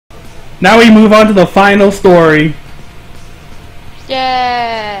Now we move on to the final story.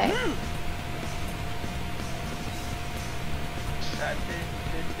 Yay!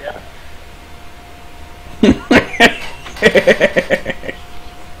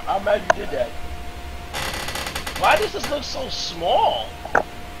 I'm glad you did that. Why does this look so small?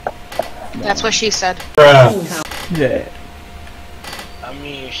 That's what she said. Yeah. I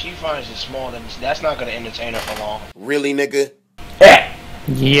mean, if she finds it small, then that's not gonna entertain her for long. Really, nigga?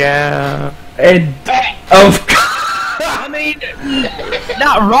 Yeah. And of I mean,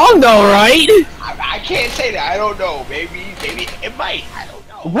 not wrong though, right? I can't say that. I don't know. Maybe it might. I don't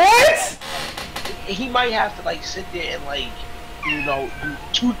know. what? He might have to like sit there and like, you know, do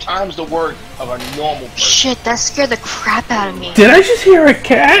 2 times the work of a normal person. Shit, that scared the crap out of me. Did I just hear a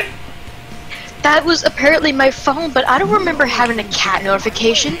cat? That was apparently my phone, but I don't remember having a cat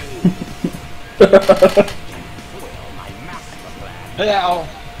notification. Hell.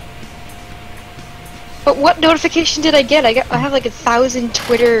 But what notification did I get? I have like 1,000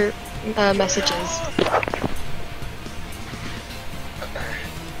 Twitter messages.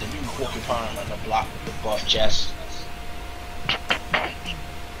 The new porcupine on the block with the buff chest.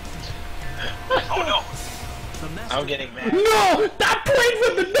 Oh no! I'm getting mad. No! That point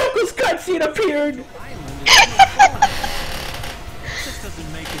when the Knuckles cutscene appeared! This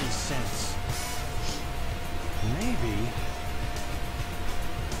doesn't make any sense. Maybe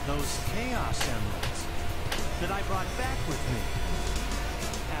those Chaos Emeralds that I brought back with me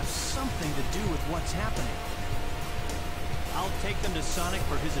have something to do with what's happening. I'll take them to Sonic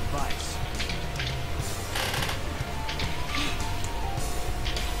for his advice.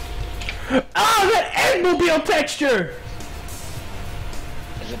 Oh, that Eggmobile texture!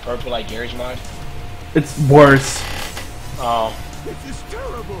 Is it purple like Gary's mod? It's worse. Oh. This is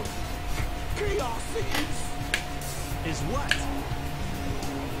terrible. Chaos is what?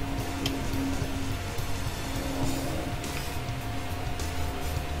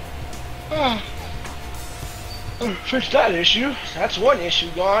 Fix that issue. That's one issue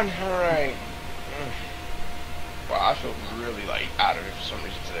gone. Alright. Wow, I feel really like out of it for some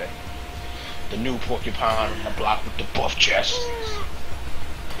reason today. The new porcupine on the block with the buff chest.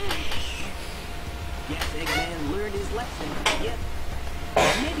 Guess Eggman learned his lesson. Yep.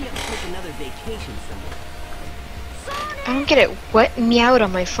 Maybe I'll take another vacation somewhere. I don't get it. What meowed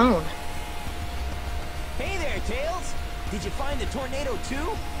on my phone? Hey there, Tails! Did you find the tornado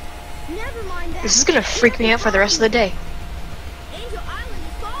too? Never mind that. This is gonna freak me out for the rest of the day. Angel Island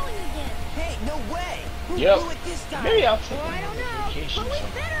is falling again. Hey, no way! Who Yep. blew it this time? Maybe I'll take Well, I don't know, vacation but we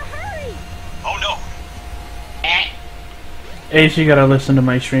somewhere. better hurry. Oh no! Ace, you gotta listen to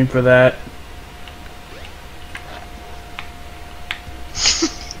my stream for that.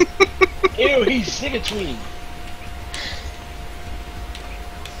 Ew, he's sick of tweeting.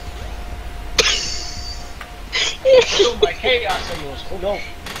 Killed by Chaos Emeralds. Oh no.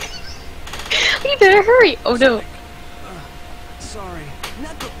 We better hurry! Oh no. Sorry.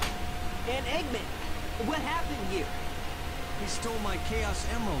 Knuckle! And Eggman! What happened here? He stole my Chaos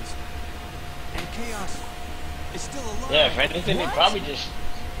Emeralds. And Chaos is still alive. Yeah, if anything, they probably just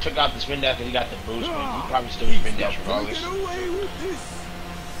took out the spin dash because he got the boost, but he probably still spin dash regardless. Get away with this.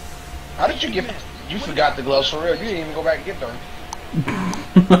 How did you get? You forgot the gloves for real. You didn't even go back and get them.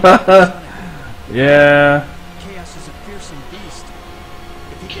 Yeah. Chaos is a fearsome beast.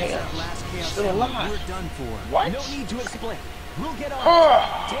 If he gets Chaos. that last Chaos Still Emerald, alive. we're done for. What? No need to explain. We'll get on.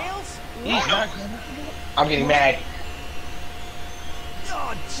 Oh, Tails? he's not. I'm getting mad.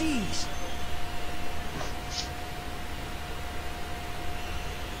 Oh, jeez!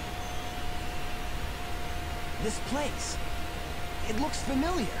 This place. It looks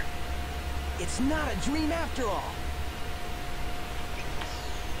familiar. It's not a dream after all.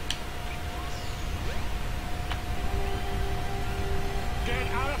 Get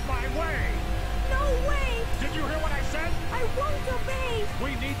out of my way! No way. Did you hear what I said? I won't obey.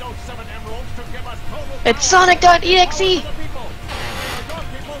 We need those 7 emeralds to give us total It's power. Sonic.exe! Power for the people. For your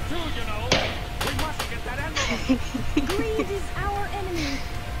people too, you know. We must get that emerald. Greed is our enemy.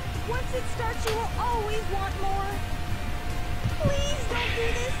 Once it starts, you will always want more. Please don't do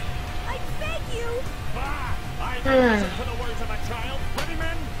this. I beg you. Ah, I listen to the words of a child. Ready,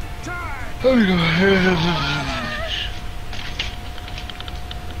 men? Charge!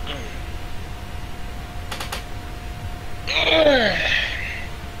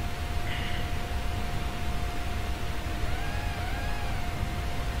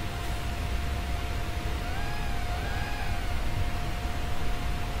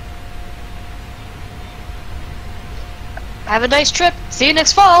 Have a nice trip. See you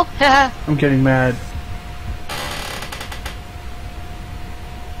next fall. Haha. I'm getting mad.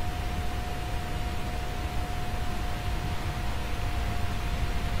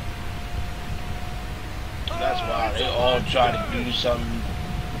 wild. They all try to do something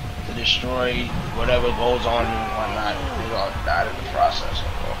to destroy whatever goes on and whatnot. They all died in the process.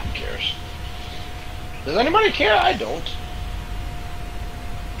 Oh, who cares? Does anybody care? I don't.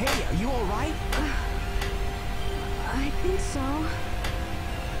 Hey, are you alright? I think so.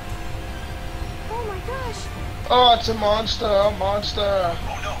 Oh my gosh! Oh, it's a monster, a monster.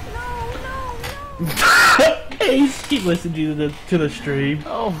 No, no, no! He listened to the stream.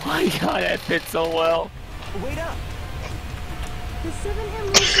 Oh my god, that fits so well. Wait up! The 7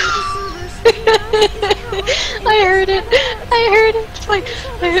 emeralds in the servers. I heard it. I heard it. It's like,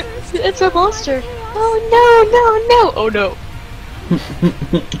 it's a monster. Oh no, no, no. Oh no.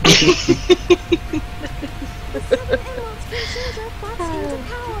 The 7 emeralds can change our thoughts into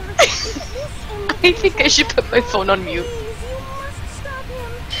power. This emerald I think I should put my phone on mute. Please, you must stop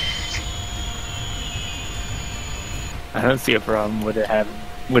him. I don't see a problem with it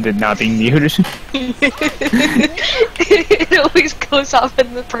not being muted. It always goes off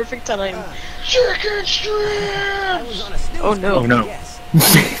in the perfect time. Chicken I was strips! on a snooze Oh, no. Oh, no. Yes.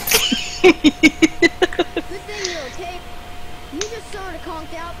 Good thing you're okay. You just sorta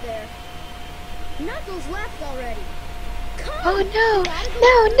conked out there. Knuckles left already. Come, Oh no, you gotta go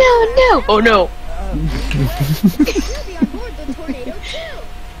no, no, no. Oh no. You'll be on board the tornado too.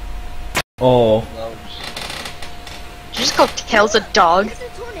 Oh. Did you just call Tails a dog? It's a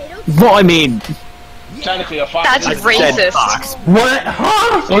tornado. Well, I mean, Technically a fox. That's is a I said racist. fox. What?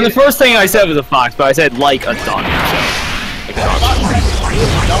 Huh? Well, the first thing I said was a fox, but I said like a dog. Like a dog.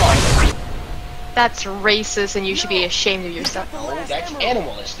 That's racist and you should be ashamed of yourself. Oh, that's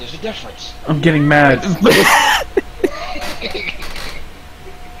animalist. There's a difference. I'm getting mad.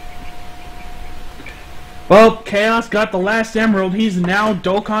 Well, Chaos got the last emerald. He's now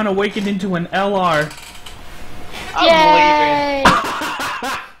Dokkan awakened into an LR. I'm Yay! leaving.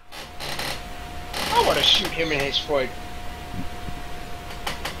 I want to shoot him in his foot.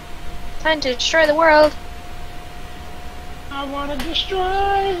 Time to destroy the world. I want to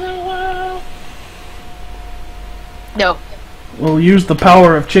destroy the world. No. We'll use the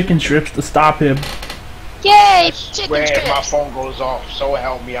power of chicken strips to stop him. Yay! Chicken Where my strips. phone goes off, so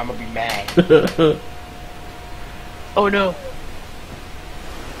help me, I'm gonna be mad. Oh no.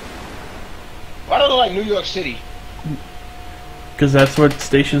 Why do I look like New York City? Because that's what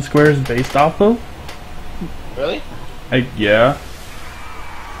Station Square is based off of? Really? Yeah.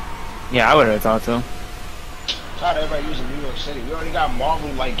 Yeah, I would have thought so. Tired of everybody using New York City. We already got Marvel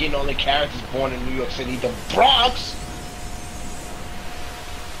like getting all the characters born in New York City. The Bronx.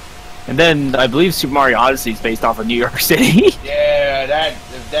 And then I believe Super Mario Odyssey is based off of New York City. Yeah,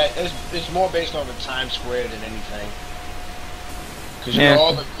 it's more based on the Times Square than anything. Because you Yeah. know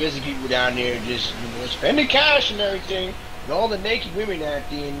all the busy people down there just spending cash and everything, and all the naked women out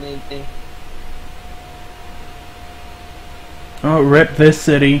there and everything. Oh, rip this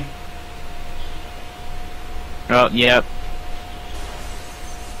city. Oh, yeah.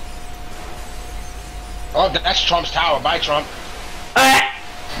 Oh, that's Trump's tower. Bye, Trump.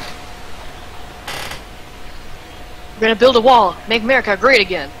 We're gonna build a wall. Make America great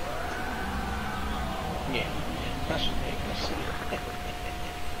again. Yeah, that's ridiculous.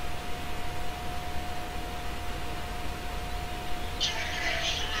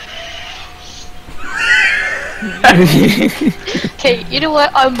 Okay, you know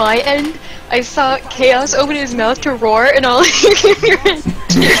what? On my end, I saw Chaos open his mouth to roar, and all you hear is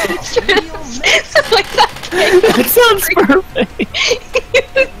like that. That sounds perfect.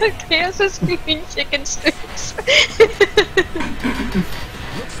 Chaos is screaming chicken strips.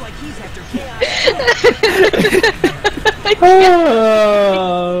 Looks like he's after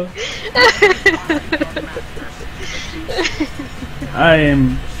I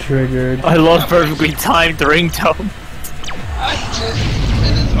am triggered. I love perfectly timed ringtone.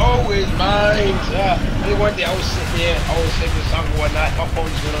 It is always mine. The one day I was sitting there, I was singing a song and whatnot, my phone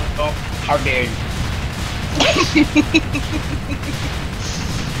just went off. How dare you?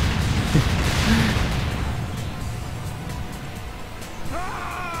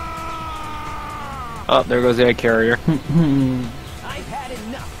 Oh, there goes the egg carrier. I've had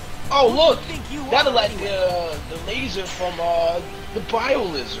enough. Oh look, Think you that'll are like the laser from the Bio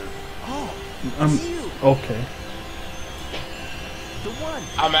Lizard. Oh, Um, it's you. okay. The one.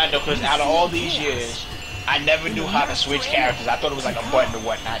 I'm mad though, because out of all these years, I never knew how to switch characters. I thought it was like a button or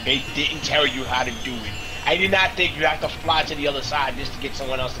whatnot. They didn't tell you how to do it. I did not think you have to fly to the other side just to get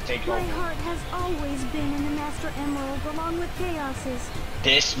someone else to take My over. heart has always been in the Master Emerald, along with Chaos's.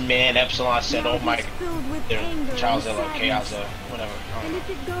 This man Epsilon said, Now "Oh my, he's filled with anger Charles and Zilla, Chaos, sadness. whatever." And if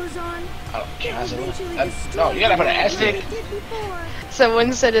it goes on, Chaos, eventually no, destroy you gotta put an the S world like stick. it did before.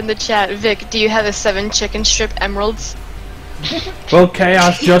 Someone said in the chat, Vic, do you have the 7 chicken strip emeralds? Well,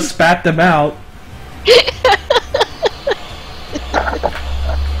 Chaos just spat them out.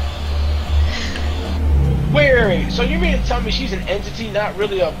 Wait. So you mean to tell me she's an entity, not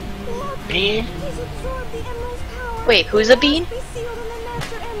really a being? He's absorbed the Emerald's power. Wait, who's a bean? Be sealed in the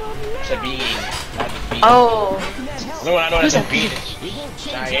Master Emerald It's a now. being, not a being. Oh. No, I know Who's that's a a being. It won't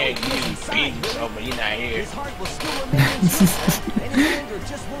change Not how here, he you feels being inside. so, but you're not here. His heart will still remain intact, and his anger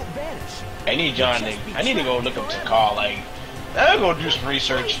just won't vanish. I need John to, I need to go look up to call, like, I'll go do some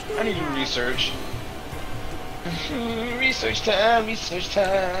research. I need to do research. Research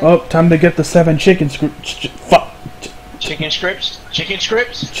time. Oh, time to get the 7 chicken Chicken scripts?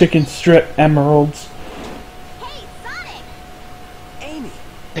 chicken strip emeralds. Hey, Sonic! Amy,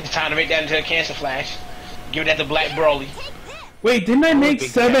 It's time to make that into a cancer flash. Give that to Black Broly. Wait, didn't I make big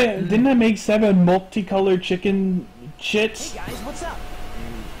 7? Didn't I make 7 multicolored chicken hey chits? guys, what's up?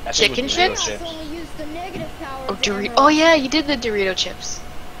 I think it Chicken was Dorito chips? Chaos only used the negative power Oh, of the Oh Emerald. yeah, you did the Dorito chips.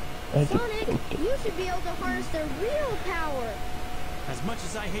 Sonic, you should be able to harness their real power. As much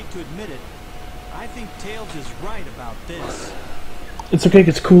as I hate to admit it, I think Tails is right about this. It's okay,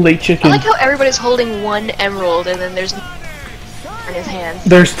 it's Kool-Aid I chicken. like how everybody's holding one emerald and then there's in his hand.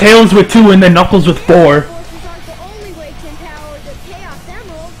 There's Tails with 2 and then Knuckles with 4. Forces aren't the only way to empower the Chaos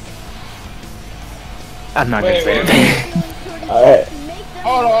Emeralds. I'm not gonna Wait, say wait, anything. Alright.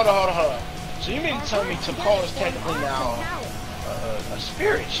 Hold on. So you mean to tell me Takal is technically now a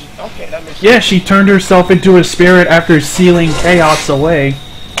spirit? Okay, that makes sense. Yeah, she turned herself into a spirit after sealing Chaos away.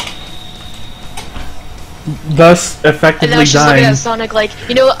 Thus, And effectively now she's looking dying. at Sonic like,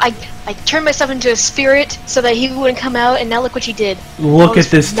 you know, I turned myself into a spirit so that he wouldn't come out, and now look what you did. Look Oh, at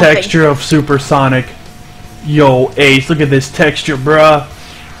this nothing. texture of Supersonic. Yo, Ace, look at this texture, bruh.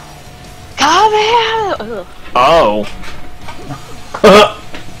 Come here! Ugh. Oh.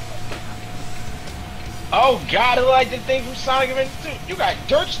 Oh god, I like the thing from Sonic Adventure 2. You got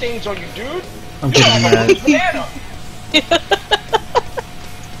dirt stains on you, dude. I'm getting mad. Banana.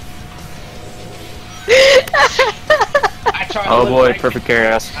 I try to Oh look boy, like, perfect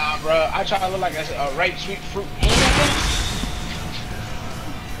chaos. Nah, bro. I try to look like a ripe sweet fruit.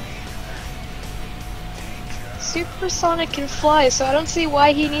 Supersonic can fly, so I don't see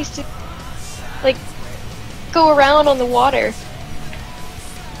why he needs to, like, go around on the water.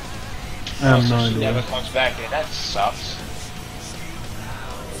 I have no She idea. never comes back there. That sucks.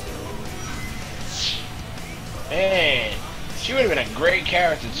 Man, she would have been a great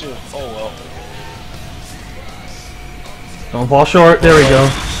character too. Oh well. Don't fall short. There we go.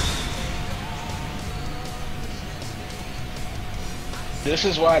 This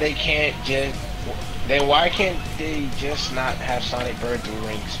is why they can't just. Why can't they just not have Sonic burn through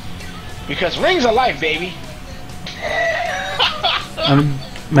rings? Because rings are life, baby. I'm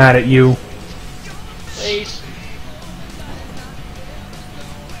mad at you. Please.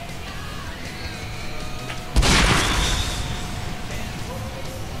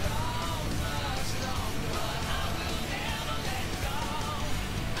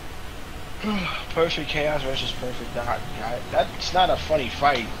 Perfect Chaos versus Perfect Doc. That's not a funny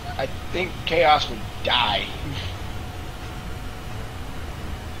fight. I think Chaos would die.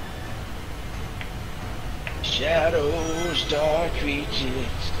 Shadows, dark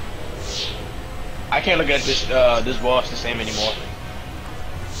reaches. I can't look at this this boss the same anymore.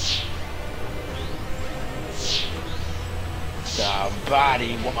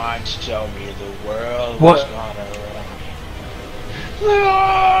 Somebody once told me the world What? was gonna run me.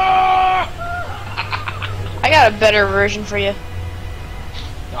 I got a better version for you.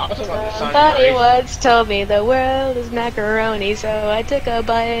 No, I'm talking about the Sonic Somebody race. once told me the world is macaroni, so I took a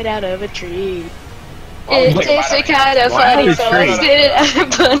bite out of a tree. Why would It you take a bite tasted out of it? kind of Why funny, a so I tree? spit it out of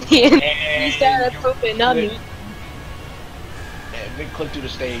Bunny, and And he started pooping on me. Yeah, big click through the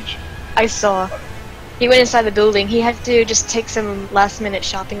stage. I saw. He went inside the building. He had to just take some last-minute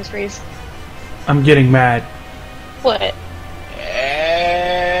shopping sprees. I'm getting mad. What? And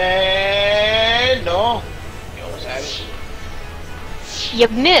no. You almost had it. You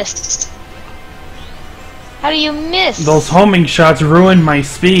missed. How do you miss? Those homing shots ruined my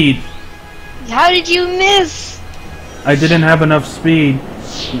speed. How did you miss? I didn't have enough speed.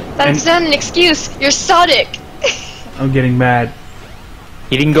 That's not an excuse. You're Sonic. I'm getting mad.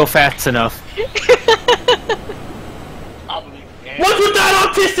 He didn't go fast enough. I believe. What's with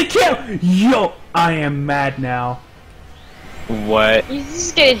that autistic kid? Yo, I am mad now. What? He's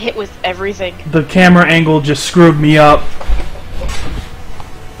just getting hit with everything. The camera angle just screwed me up.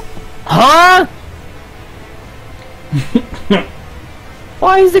 Huh?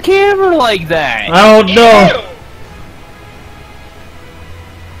 Why is the camera like that? I don't know.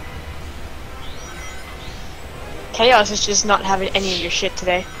 Chaos is just not having any of your shit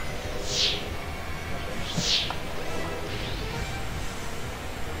today.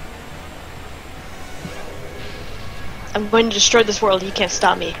 I'm going to destroy this world. You can't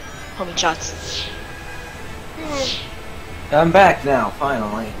stop me, homie shots. I'm back now,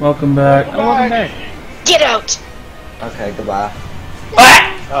 finally. Welcome back. Welcome back. Get out! Okay, goodbye.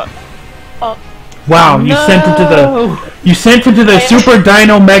 Wow, you sent him to the Super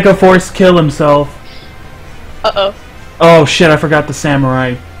Dino Mega Force kill himself. Uh-oh. Oh shit, I forgot the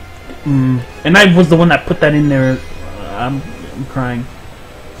samurai. And I was the one that put that in there. I'm crying.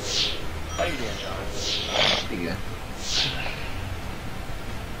 How you doing, John? Pretty good.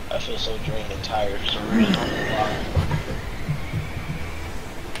 I feel so drained and tired. So really don't know why.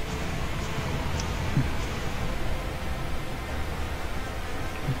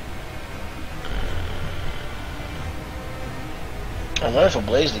 I'm waiting for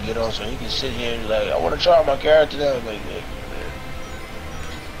Blaze to get on so he can sit here and be like, I want to try out my character now. I'm like,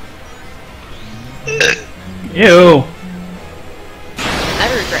 Ew. I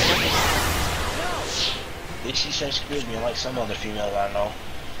regret nothing. did she say excuse me like some other females I know?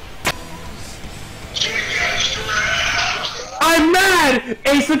 I'm mad!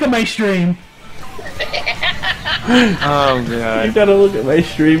 Ace, look at my stream. Oh You god. gotta look at my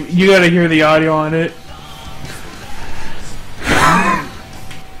stream. You gotta hear the audio on it.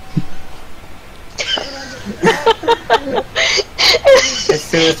 As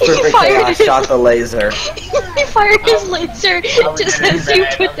soon as Perfect Chaos shot the laser. He fired his laser just as you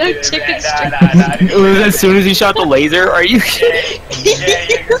put down chicken strips. It was as soon as he shot the laser? Are you kidding?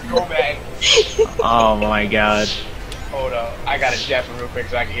 Yeah, just go back. Oh my god. Hold up. I gotta jab him real quick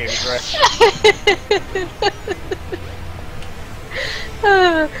so I can hear his breath.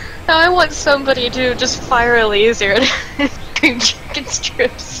 Now I want somebody to just fire a laser and scream chicken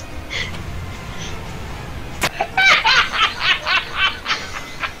strips.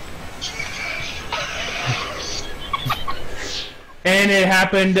 And it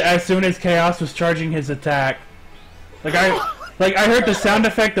happened as soon as Chaos was charging his attack. Like I heard the sound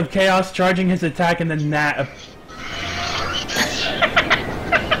effect of Chaos charging his attack, and then that.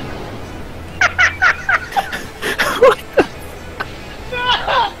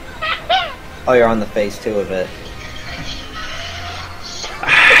 Oh, you're on the phase 2 of it.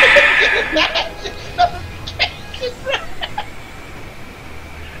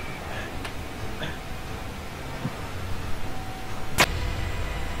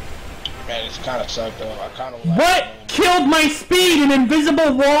 Man, it's kind of sucked though. I kind of What killed my speed? An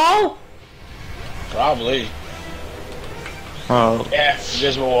invisible wall? Probably. Oh. Yeah,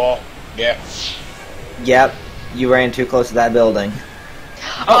 invisible wall. Yeah. Yep, you ran too close to that building.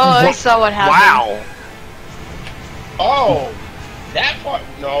 Oh, I saw what happened. Wow. Oh, that part.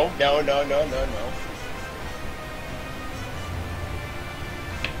 No.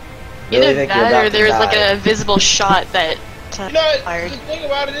 Really Either think you're that about or to there was like die. an invisible shot that You know what? fired. The thing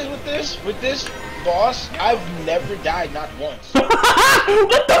about it is with this boss, I've never died, not once.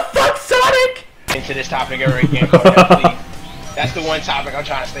 What the fuck, Sonic? Into this topic ever again. Please. That's the one topic I'm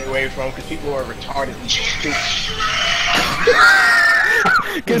trying to stay away from because people are retardedly stupid.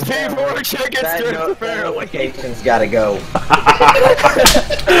 Because people are chicken That strips no- apparently. notification's gotta go.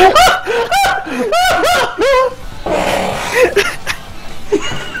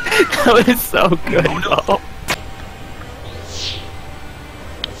 That was so good though.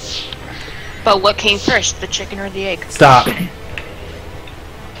 But what came first, the chicken or the egg? Stop.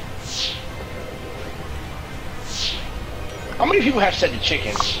 How many people have said the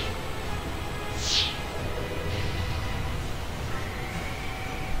chicken?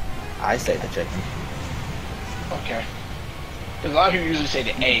 I say the chicken. Okay. Because a lot of people usually say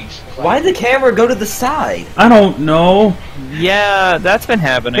the eggs. Why'd the camera go to the side? I don't know. Yeah, that's been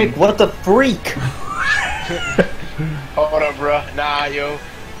happening. Vic, what the freak? Hold up, bruh. Nah, yo.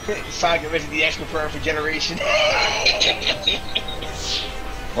 Sonic is the X confirmed for generation.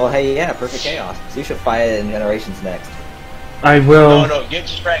 Well, hey, yeah, Perfect Chaos. So you should fight it in Generations next. I will. No, get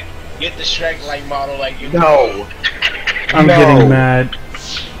Shrek. Get the Shrek-like model like you. No! I'm No. getting mad.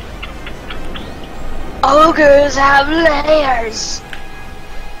 Ogres have layers!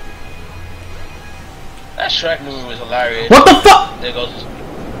 That Shrek movie was hilarious. What the fuck? There goes.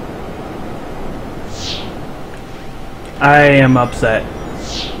 I am upset.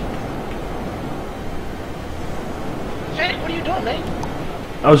 Hey, what are you doing,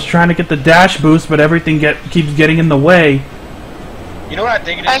 man? I was trying to get the dash boost, but everything keeps getting in the way. You know what I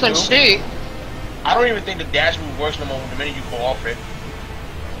think it is, I can too? see. I don't even think the dash move works no more the minute you go off it.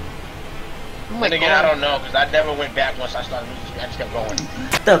 Oh my And again, I god. don't know, because I never went back once I started losing. I just kept going.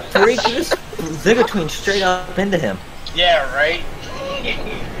 The freak just Ziggotween straight up into him. Yeah, right?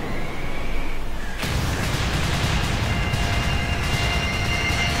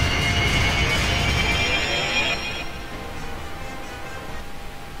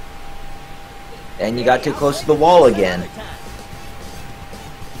 And you got too close to the wall again.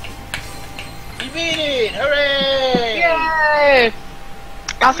 You beat it! Hooray! Yay!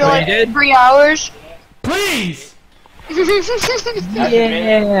 After What like you did? 3 hours. Please! Has it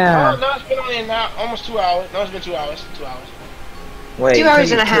been? Oh, no, it's been only now almost 2 hours. No, it's been 2 hours. 2 hours. Wait, 2 it hours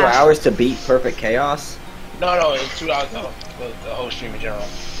took and you a 2 half. hours to beat Perfect Chaos? No, it's 2 hours though. The whole stream in general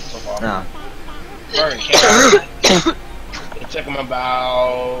so far. No. Perfect Chaos. It took him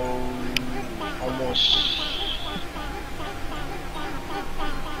about almost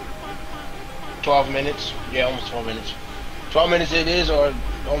 12 minutes. Yeah, almost 12 minutes. 12 minutes it is, or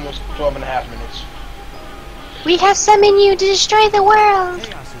almost 12 and a half minutes. We have summoned you to destroy the world.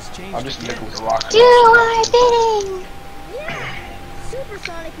 Chaos has changed I'm just again. nickel with the rock. Do our bidding. Yeah!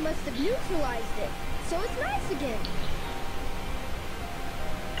 Supersonic must have neutralized it, so it's nice again.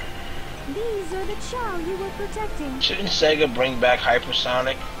 These are the child you were protecting. Shouldn't Sega bring back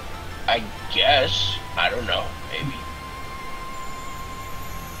Hypersonic? I guess. I don't know. Maybe.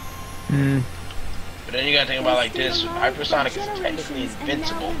 Hmm. But then you gotta think about it like this. Hypersonic is technically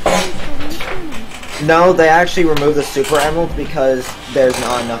invincible. No, they actually removed the Super Emeralds because there's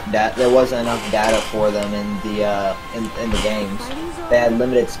not enough data. There wasn't enough data for them in the games. They had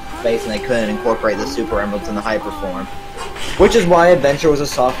limited space and they couldn't incorporate the Super Emeralds in the Hyper form. Which is why Adventure was a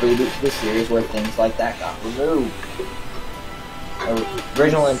soft reboot to the series where things like that got removed.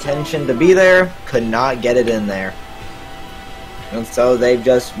 Original intention to be there, could not get it in there. And so they've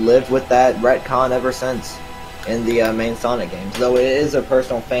just lived with that retcon ever since in the main Sonic games. Though it is a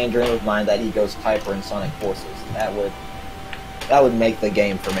personal fan dream of mine that he goes Hyper in Sonic Forces. That would make the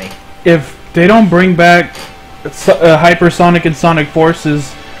game for me. If they don't bring back Hypersonic and Sonic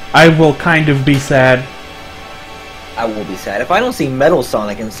Forces, I will kind of be sad. I will be sad. If I don't see Metal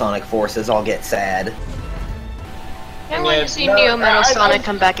Sonic in Sonic Forces, I'll get sad. I want to see No, Neo Metal I- Sonic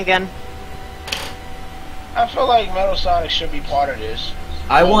come back again. I feel like Metal Sonic should be part of this.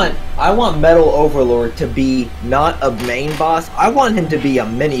 I want Metal Overlord to be not a main boss. I want him to be a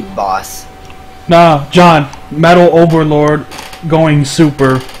mini boss. Nah, John, Metal Overlord going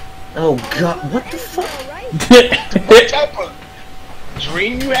super. Oh god, what the fuck? What type of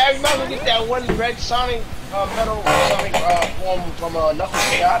dream you have? You're not gonna get that one red Sonic, Metal Sonic form from Knuckles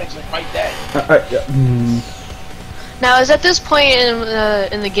Chaotix and fight that. Now, is at this point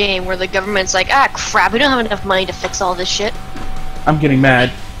in the game where the government's like, ah, crap, we don't have enough money to fix all this shit. I'm getting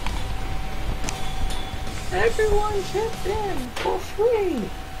mad. Everyone chipped in for free.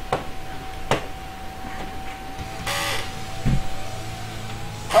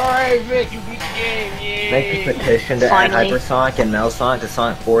 Alright, Vic, you beat the game, yay! Make a petition to Finally. add Hypersonic and Metal Sonic to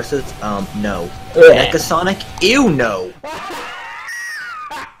Sonic Forces. No. Mecha Sonic? Ew, no.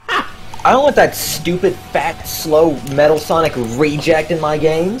 I don't want that stupid, fat, slow Metal Sonic reject in my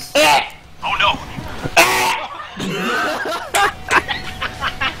games. Oh no!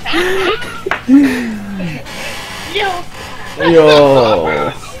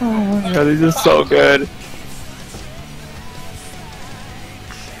 Yo. Oh my god, this is so good.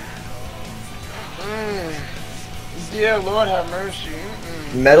 Dear Lord have mercy.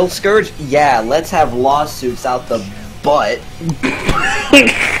 Metal Scourge? Yeah, let's have lawsuits out the butt.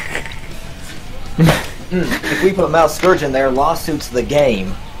 If we put Metal Scourge in there, lawsuits the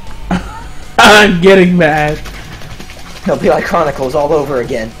game. I'm getting mad. It'll be like Chronicles all over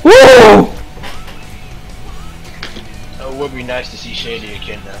again. Woo! It would be nice to see Shady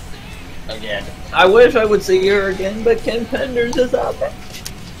again. I wish I would see her again, but Ken Penders is out there.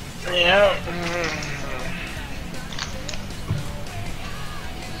 Yeah.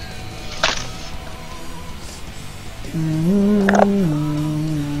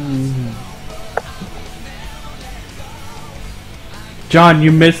 John,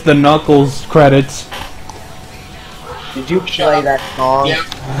 you missed the Knuckles credits. Did you Shut play up. that song?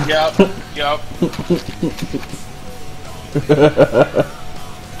 Yep.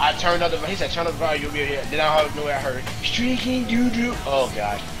 I turned up the. He said, "Turn up the volume, you'll be here." Then I knew I heard streaking doo doo. Oh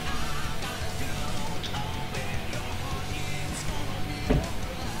god. What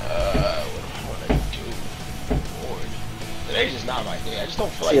do I want to do? Lord. Today's just not my day. I just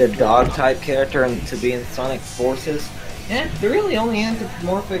don't feel like See a doing dog it. type character and to be in Sonic Forces. And the really only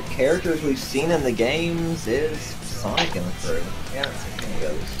anthropomorphic characters we've seen in the games is Sonic and the crew. Yeah, that's any of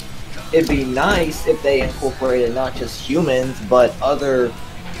those. It'd be nice if they incorporated not just humans, but other,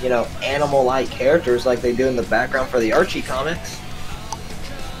 you know, animal-like characters like they do in the background for the Archie comics.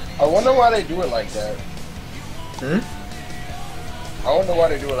 I wonder why they do it like that. Hmm? I wonder why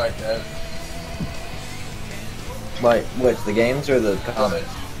they do it like that. Like, which, the games or the comics?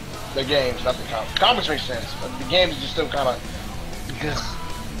 The games, not the comics. Comics make sense, but the games just still kind of. Because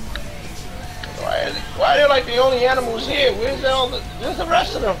why are they like the only animals here? Where's the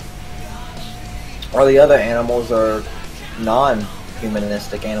rest of them? Or the other animals are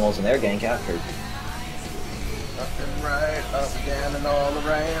non-humanistic animals and they're getting captured. Up and right, up and down and all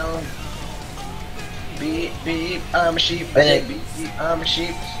around. Beep beep, I'm a sheep. I said beep beep, I'm a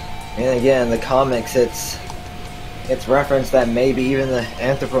sheep. And again, the comics, it's referenced that maybe even the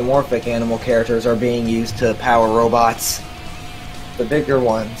anthropomorphic animal characters are being used to power robots. The bigger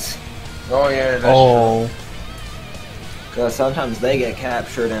ones. Oh yeah, that's true. Because sometimes they get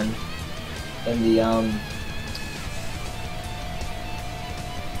captured in the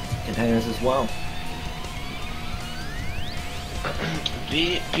containers as well.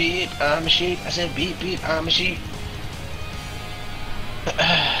 Beep beep, I'm a sheep. I said beep beep, I'm a sheep.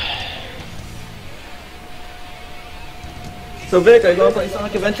 So Vic, are you gonna play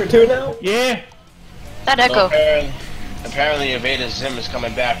Sonic Adventure 2 now? Yeah. That echo. Apparently Evada Zim is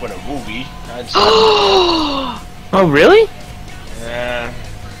coming back with a movie. Oh, really? Yeah.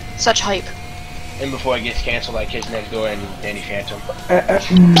 Such hype. And before it gets canceled like Kids Next Door and Danny Phantom.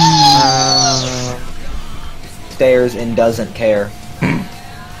 Stares and doesn't care.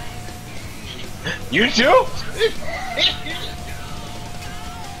 You too?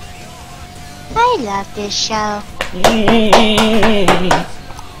 I love this show. And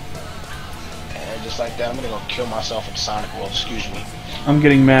just like that, I'm gonna go kill myself in Sonic World, excuse me. I'm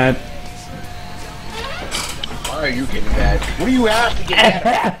getting mad. Why are you getting mad? What do you have to get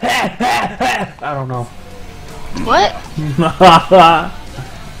mad at? I don't know. What?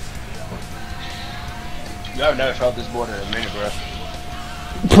 I've never felt this bored in a minute, bro.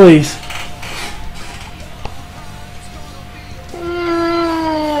 Please.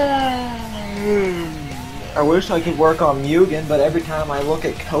 I wish I could work on Mugen, but every time I look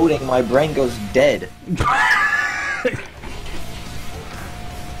at coding, my brain goes dead.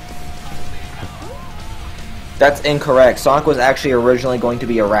 That's incorrect. Sonic was actually originally going to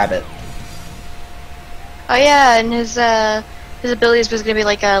be a rabbit. Oh yeah, and his abilities was gonna be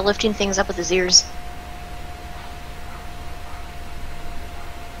like lifting things up with his ears.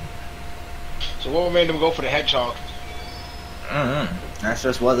 So what made them go for the hedgehog? That's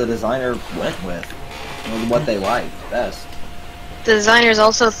just what the designer went with. What they liked best. The designers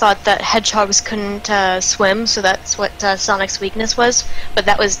also thought that hedgehogs couldn't swim, so that's what Sonic's weakness was. But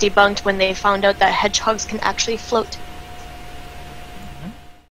that was debunked when they found out that hedgehogs can actually float.